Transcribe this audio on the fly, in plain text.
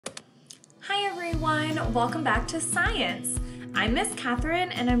everyone, welcome back to Science. I'm Miss Catherine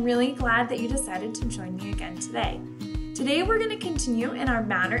and I'm really glad that you decided to join me again today. Today we're going to continue in our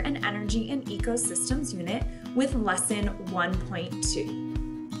Matter and Energy in Ecosystems unit with lesson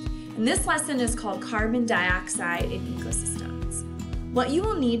 1.2. And this lesson is called Carbon Dioxide in Ecosystems. What you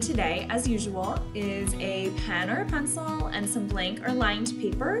will need today, as usual, is a pen or a pencil and some blank or lined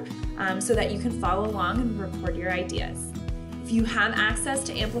paper so that you can follow along and record your ideas. If you have access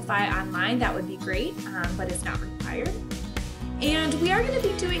to Amplify online, that would be great, but it's not required. And we are going to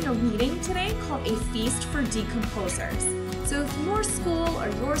be doing a reading today called A Feast for Decomposers. So if your school or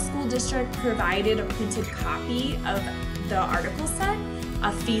your school district provided a printed copy of the article set,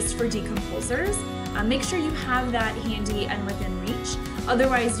 A Feast for Decomposers, make sure you have that handy and within reach.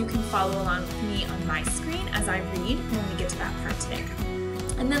 Otherwise, you can follow along with me on my screen as I read when we get to that part today.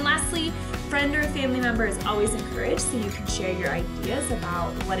 And then lastly, friend or family member is always encouraged so you can share your ideas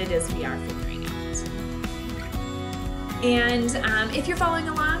about what it is we are figuring out. And if you're following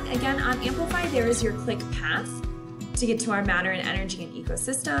along, again, on Amplify, there is your click path to get to our Matter and Energy in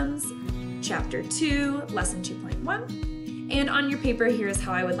Ecosystems, Chapter 2, Lesson 2.1. And on your paper, here's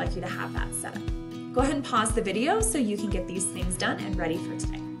how I would like you to have that set up. Go ahead and pause the video so you can get these things done and ready for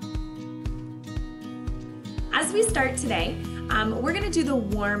today. As we start today, we're going to do the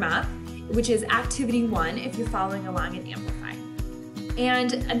warm-up, which is Activity 1 if you're following along in Amplify.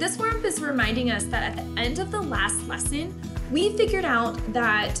 And this warm-up is reminding us that at the end of the last lesson, we figured out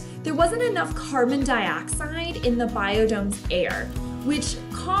that there wasn't enough carbon dioxide in the biodome's air, which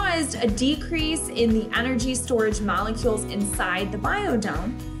caused a decrease in the energy storage molecules inside the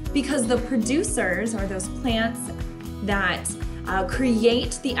biodome because the producers, or those plants that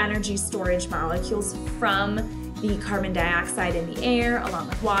create the energy storage molecules from the carbon dioxide in the air, along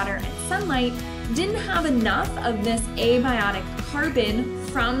with water and sunlight, didn't have enough of this abiotic carbon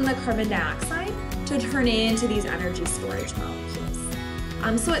from the carbon dioxide to turn into these energy storage molecules.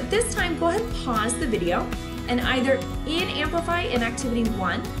 So at this time, go ahead and pause the video, and either in Amplify in Activity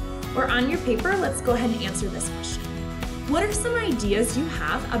 1 or on your paper, let's go ahead and answer this question. What are some ideas you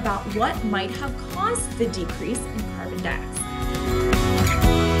have about what might have caused the decrease in carbon dioxide?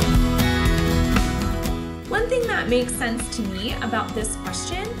 One thing that makes sense to me about this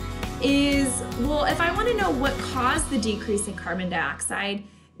question is, well, if I want to know what caused the decrease in carbon dioxide,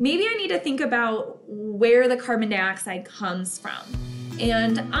 maybe I need to think about where the carbon dioxide comes from.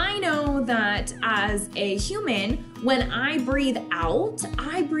 And I know that as a human, when I breathe out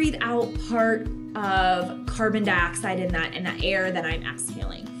part of carbon dioxide in that air that I'm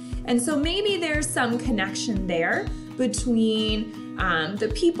exhaling. And so maybe there's some connection there between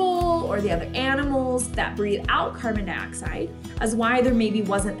the people or the other animals that breathe out carbon dioxide as why there maybe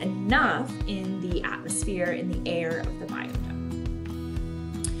wasn't enough in the atmosphere, in the air of the biodome.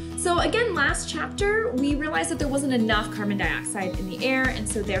 So again, last chapter, we realized that there wasn't enough carbon dioxide in the air, and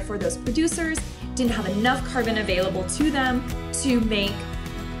so therefore those producers didn't have enough carbon available to them to make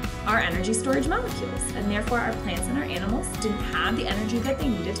our energy storage molecules, and therefore our plants and our animals didn't have the energy that they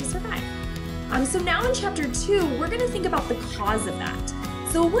needed to survive. So now in Chapter 2, we're going to think about the cause of that.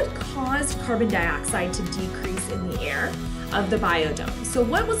 So what caused carbon dioxide to decrease in the air of the biodome? So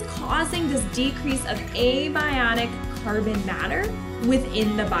what was causing this decrease of abiotic carbon matter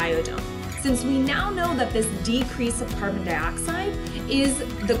within the biodome? Since we now know that this decrease of carbon dioxide is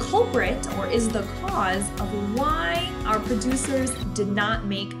the culprit or is the cause of why our producers did not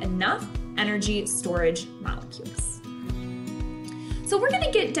make enough energy storage molecules. So we're going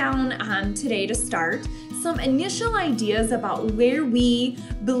to get down today to start some initial ideas about where we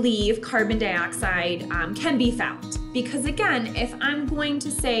believe carbon dioxide can be found. Because again, if I'm going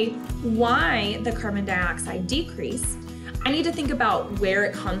to say why the carbon dioxide decreased, I need to think about where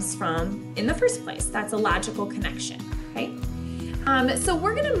it comes from in the first place. That's a logical connection, okay? So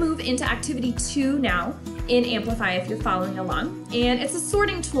we're going to move into Activity 2 now in Amplify if you're following along, and it's a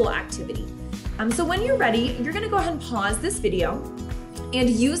sorting tool activity. So when you're ready, you're going to go ahead and pause this video and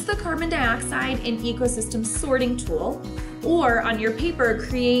use the carbon dioxide in ecosystem sorting tool, or on your paper,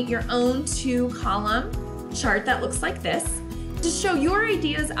 create your own 2-column chart that looks like this to show your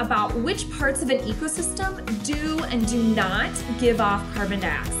ideas about which parts of an ecosystem do and do not give off carbon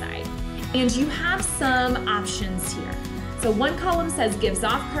dioxide. And you have some options here. So one column says gives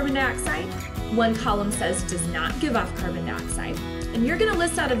off carbon dioxide, one column says does not give off carbon dioxide. And you're gonna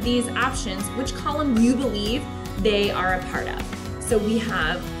list out of these options which column you believe they are a part of. So we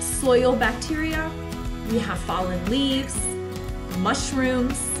have soil bacteria, we have fallen leaves,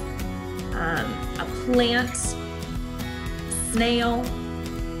 mushrooms, a plant, snail,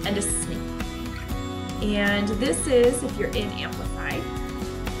 and a snake. And this is, if you're in Amplify,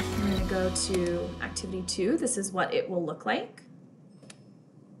 I'm going to go to activity 2, this is what it will look like.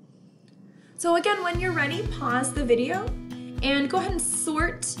 So again, when you're ready, pause the video and go ahead and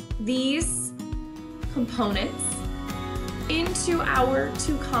sort these components into our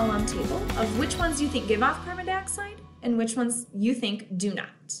 2-column table of which ones you think give off carbon dioxide and which ones you think do not.